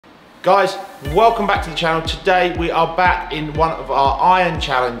Guys, welcome back to the channel. Today we are back in one of our iron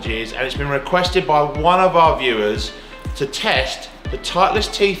challenges, and it's been requested by one of our viewers to test the Titleist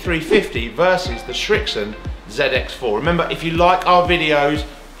T350 versus the Srixon ZX4. Remember, if you like our videos,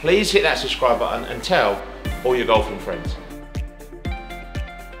 please hit that subscribe button and tell all your golfing friends.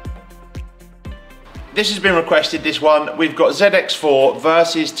 This has been requested, this one. We've got ZX4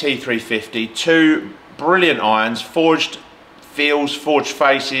 versus T350, two brilliant irons, forged feels, forged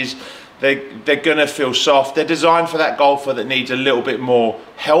faces. They're gonna feel soft. They're designed for that golfer that needs a little bit more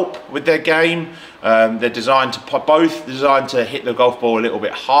help with their game. They're designed to hit the golf ball a little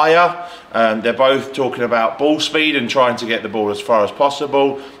bit higher. They're both talking about ball speed and trying to get the ball as far as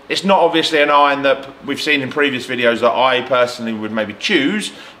possible. It's not obviously an iron that we've seen in previous videos that I personally would maybe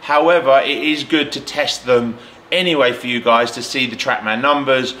choose. However, it is good to test them anyway for you guys to see the Trackman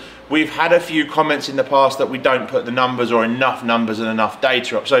numbers. We've had a few comments in the past that we don't put the numbers or enough numbers and enough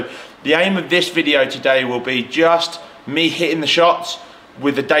data up. So the aim of this video today will be just me hitting the shots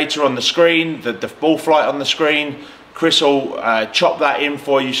with the data on the screen, the ball flight on the screen. Chris will chop that in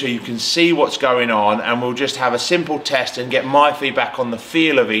for you so you can see what's going on, and we'll just have a simple test and get my feedback on the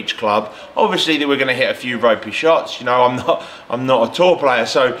feel of each club. Obviously we're going to hit a few ropey shots. You know, I'm not a tour player,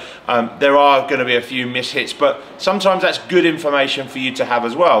 so there are going to be a few miss hits, but sometimes that's good information for you to have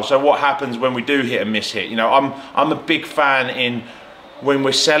as well. So what happens when we do hit a miss hit? You know, I'm a big fan in when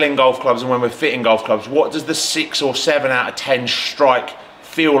we're selling golf clubs and when we're fitting golf clubs, what does the 6 or 7 out of 10 strike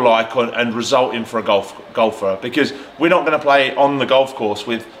feel like and result in for a golfer? Because we're not going to play on the golf course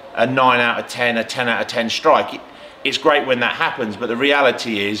with a 9 out of 10, a 10 out of 10 strike. It's great when that happens, but the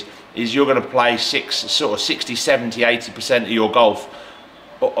reality is you're going to play sort of 60, 70, 80% of your golf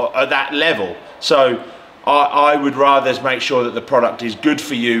at that level. So I would rather make sure that the product is good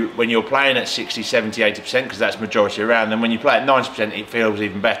for you when you're playing at 60, 70, 80%, because that's majority around. Then when you play at 90%, it feels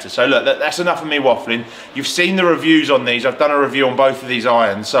even better. So look, that's enough of me waffling. You've seen the reviews on these. I've done a review on both of these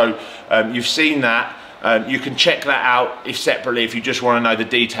irons, so you've seen that. You can check that out separately if you just want to know the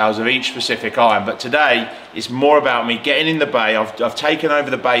details of each specific iron. But today, it's more about me getting in the bay. I've taken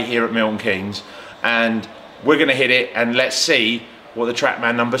over the bay here at Milton Keynes, and we're going to hit it, and let's see what the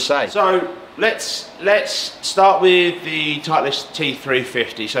Trackman numbers say. So let's start with the Titleist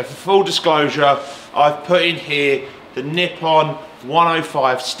T350. So for full disclosure, I've put in here the Nippon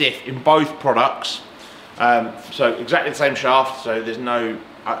 105 stiff in both products. So exactly the same shaft, so there's no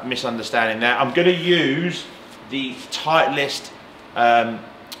misunderstanding there. I'm going to use the Titleist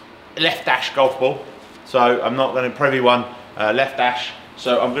left dash golf ball. So I'm not going to preview one left dash.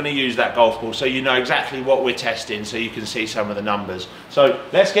 So I'm going to use that golf ball so you know exactly what we're testing, so you can see some of the numbers. So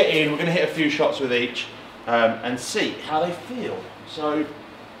let's get in. We're going to hit a few shots with each and see how they feel. So,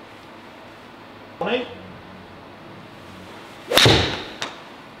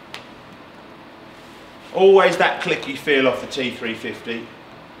 always that clicky feel off the T350.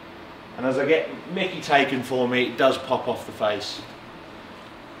 And as I get Mickey taken for me, it does pop off the face.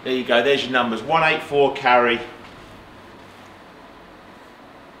 There you go, there's your numbers. 184 carry.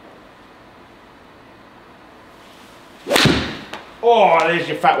 Oh, there's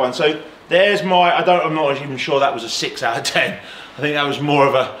your fat one. So there's my, I'm not even sure that was a 6 out of 10. I think that was more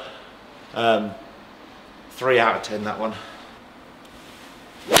of a 3 out of 10, that one.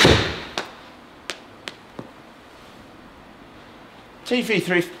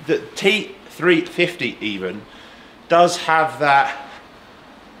 The T350 even does have that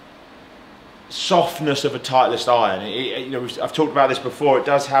softness of a Titleist iron. You know, I've talked about this before. It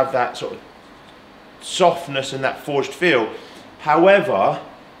does have that sort of softness and that forged feel. However,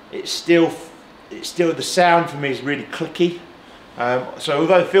 it's still the sound for me is really clicky. So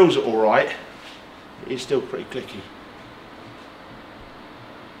although it feels all right, it is still pretty clicky.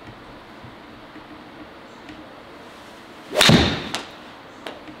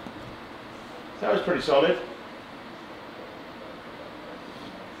 That was pretty solid.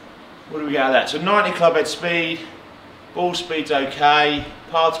 What do we get out of that? So 90 club head speed, ball speed's okay,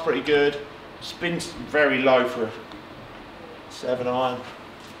 par's pretty good, spin's very low for a 7 iron.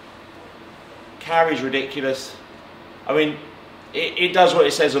 Carry's ridiculous. I mean, it does what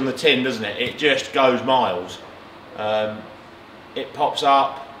it says on the tin, doesn't it? It just goes miles. It pops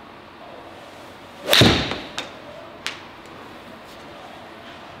up.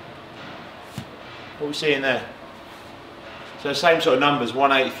 What are we seeing there? So same sort of numbers,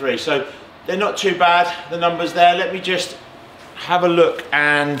 183. So they're not too bad, the numbers there. Let me just have a look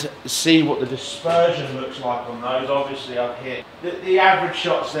and see what the dispersion looks like on those. Obviously I've hit the average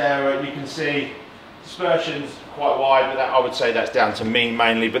shots there. You can see dispersion's quite wide, but I would say that's down to me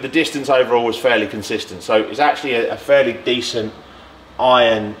mainly, but the distance overall was fairly consistent, so it's actually a fairly decent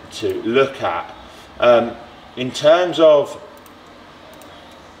iron to look at. In terms of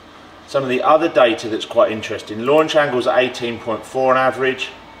some of the other data that's quite interesting, launch angles at 18.4 on average,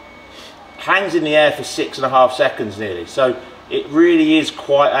 hangs in the air for 6.5 seconds nearly, so it really is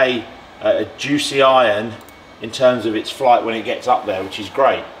quite a juicy iron in terms of its flight when it gets up there, which is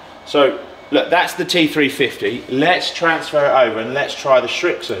great. So look, that's the T350. Let's transfer it over and let's try the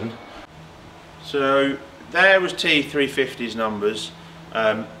Srixon. So there was T350's numbers.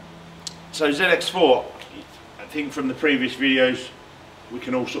 So ZX4, I think from the previous videos we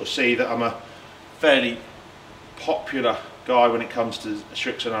can all sort of see that I'm a fairly popular guy when it comes to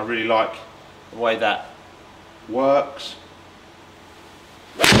Srixon. I really like the way that works.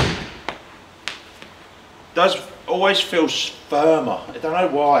 Does always feels firmer. I don't know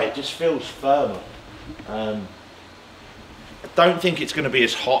why, it just feels firmer. I don't think it's going to be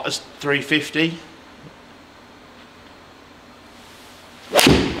as hot as 350.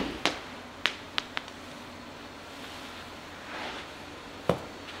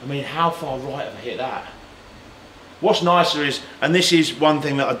 I mean, how far right have I hit that? What's nicer is, and this is one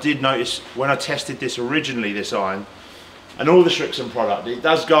thing that I did notice when I tested this originally, this iron, and all the Srixon product, it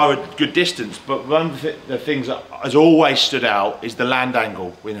does go a good distance, but one of the things that has always stood out is the land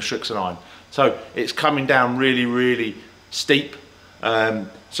angle with a Srixon iron. So it's coming down really, really steep.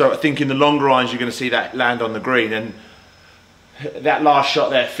 So I think in the longer irons you're going to see that land on the green, and that last shot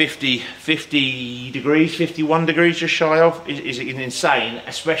there, 50 degrees, 51 degrees just shy of, is insane,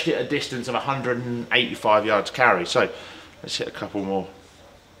 especially at a distance of 185 yards carry. So let's hit a couple more.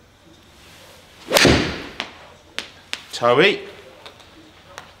 Toey.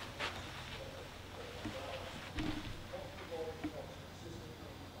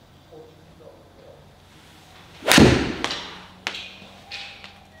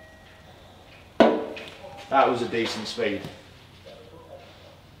 That was a decent speed.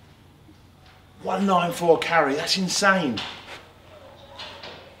 194 carry, that's insane.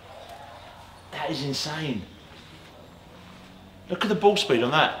 That is insane. Look at the ball speed on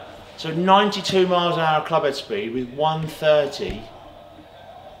that. So 92 miles an hour clubhead speed with 130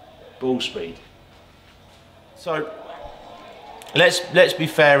 ball speed. So let's be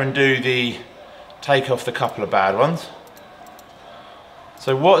fair and do the take off the couple of bad ones.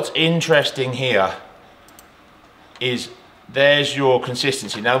 So what's interesting here is there's your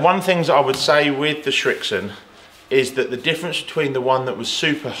consistency. Now, one thing that I would say with the Srixon is that the difference between the one that was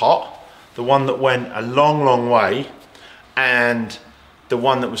super hot, the one that went a long, long way, and the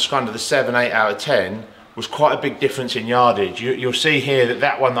one that was kind of the 7, 8 out of 10 was quite a big difference in yardage. You'll see here that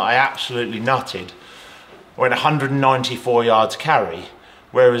that one that I absolutely nutted went 194 yards carry,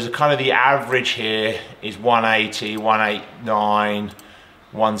 whereas kind of the average here is 180, 189,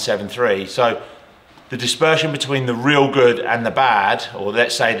 173. So the dispersion between the real good and the bad, or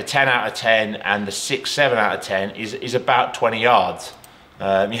let's say the 10 out of 10 and the 6, 7 out of 10 is about 20 yards.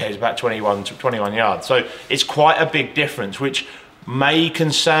 Yeah, it's about 21 yards. So it's quite a big difference, which may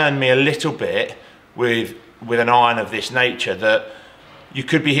concern me a little bit with an iron of this nature, that you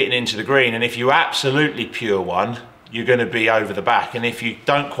could be hitting into the green, and if you absolutely pure one, you're going to be over the back, and if you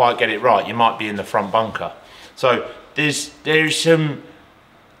don't quite get it right, you might be in the front bunker. So there's some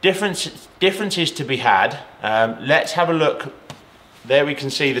differences to be had. Let's have a look. There we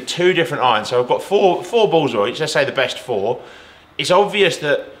can see the two different irons. So I've got four balls each, let's say the best four. It's obvious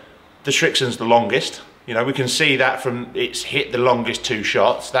that the Srixon's the longest. You know, we can see that from it's hit the longest 2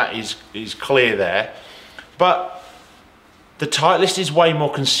 shots. That is clear there. But the Titleist is way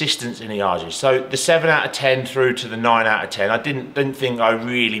more consistent in the yardage. So the 7 out of 10 through to the 9 out of 10, I didn't think I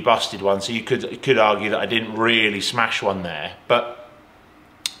really busted one. So you could argue that I didn't really smash one there. But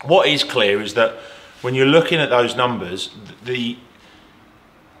what is clear is that when you're looking at those numbers, the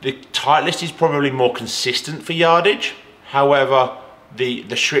Titleist is probably more consistent for yardage. However, the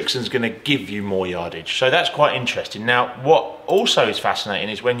Srixon's going to give you more yardage. So that's quite interesting. Now, what also is fascinating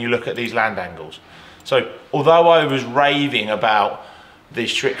is when you look at these land angles. So although I was raving about the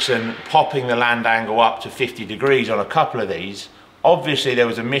Srixon popping the land angle up to 50 degrees on a couple of these, obviously there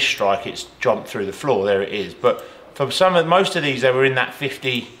was a miss strike, it's jumped through the floor, there it is. But for most of these, they were in that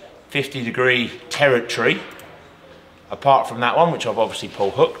 50 degree territory, apart from that one, which I've obviously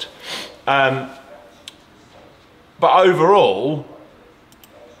pull hooked. But overall,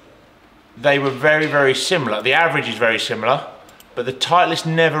 they were very, very similar. The average is very similar, but the Titleist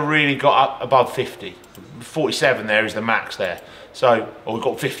never really got up above 50. 47 there is the max there. So, or we've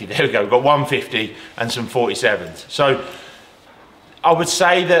got 50, there we go. We've got 150 and some 47s. So I would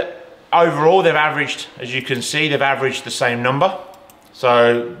say that overall they've averaged, as you can see, they've averaged the same number.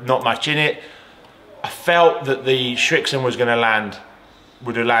 So not much in it. I felt that the Srixon was going to land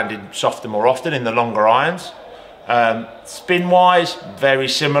would have landed softer more often in the longer irons. Spin wise, very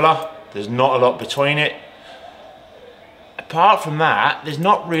similar. There's not a lot between it. Apart from that, there's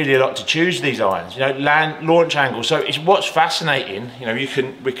not really a lot to choose these irons. You know, launch angle. So it's what's fascinating. You know,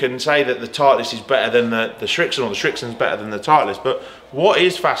 we can say that the Titleist is better than the Srixon, or the Srixon's better than the Titleist. But what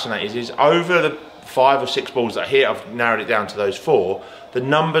is fascinating is over the 5 or 6 balls that are here, I've narrowed it down to those 4. The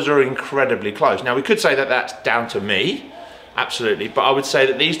numbers are incredibly close. Now we could say that that's down to me, absolutely. But I would say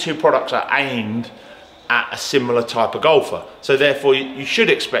that these two products are aimed at a similar type of golfer. So therefore, you should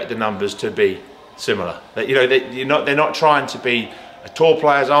expect the numbers to be similar. That, you know, they're not trying to be a tour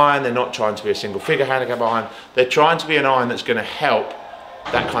player's iron, they're not trying to be a single figure handicap iron, they're trying to be an iron that's going to help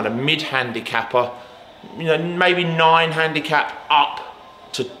that kind of mid handicapper, you know, maybe 9 handicap up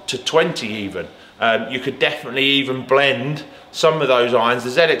to 20 even. You could definitely even blend some of those irons. The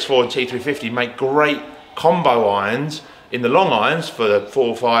ZX4 and T350 make great combo irons in the long irons for the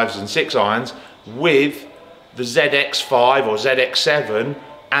 4, 5s and 6 irons with the ZX5 or ZX7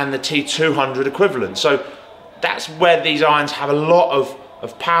 and the T200 equivalent. So that's where these irons have a lot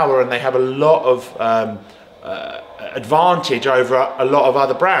of power, and they have a lot of advantage over a lot of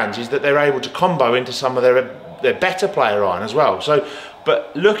other brands, is that they're able to combo into some of their better player iron as well. So,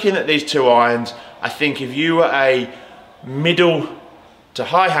 but looking at these two irons, I think if you were a middle to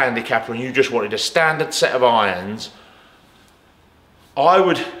high handicapper and you just wanted a standard set of irons, I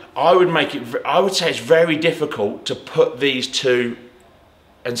would say it's very difficult to put these two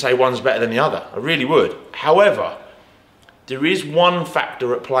and say one's better than the other. I really would. However, there is one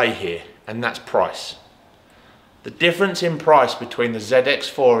factor at play here, and that's price. The difference in price between the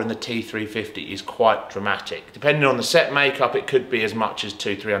ZX4 and the T350 is quite dramatic. Depending on the set makeup, it could be as much as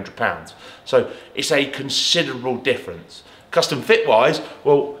 £200–300. So it's a considerable difference. Custom fit wise,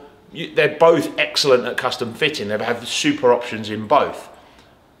 well, they're both excellent at custom fitting. They have super options in both.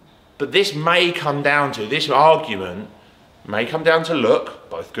 But this may come down to, this argument may come down to look,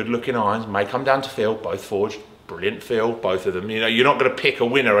 both good looking irons, may come down to feel, both forged, brilliant feel, both of them. You know, you're not going to pick a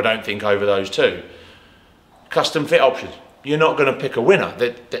winner, I don't think, over those two. Custom fit options, you're not going to pick a winner.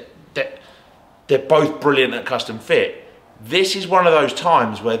 They're both brilliant at custom fit. This is one of those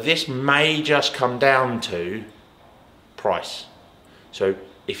times where this may just come down to price. So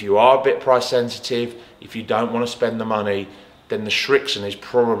if you are a bit price sensitive, if you don't want to spend the money, then the Srixon is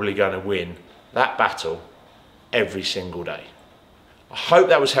probably going to win that battle every single day. I hope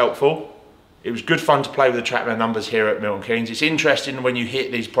that was helpful. It was good fun to play with the Trackman numbers here at Milton Keynes. It's interesting when you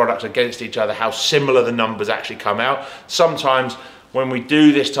hit these products against each other how similar the numbers actually come out. Sometimes when we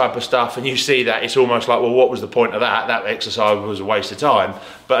do this type of stuff and you see that, it's almost like, well, what was the point of that? That exercise was a waste of time.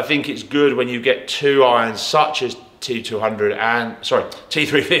 But I think it's good when you get two irons such as T200 and, sorry,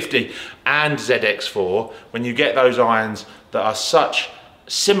 T350 and ZX4, when you get those irons that are such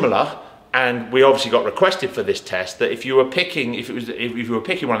similar. And we obviously got requested for this test that if you were picking, if you were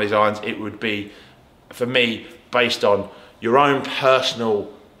picking one of these irons, it would be, for me, based on your own personal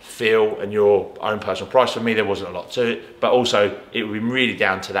feel and your own personal price. For me, there wasn't a lot to it, but also it would be really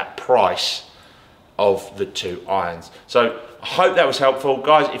down to that price of the two irons. So I hope that was helpful.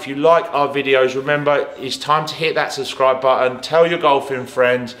 Guys, if you like our videos, remember it's time to hit that subscribe button, tell your golfing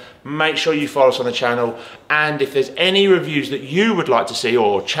friends, make sure you follow us on the channel, and if there's any reviews that you would like to see,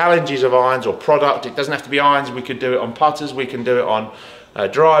 or challenges of irons or product, it doesn't have to be irons, we could do it on putters, we can do it on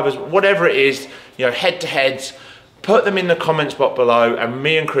drivers, whatever it is, you know, head-to-heads, put them in the comments box below, and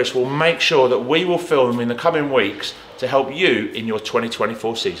me and Chris will make sure that we will film them in the coming weeks to help you in your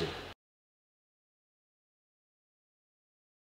 2024 season.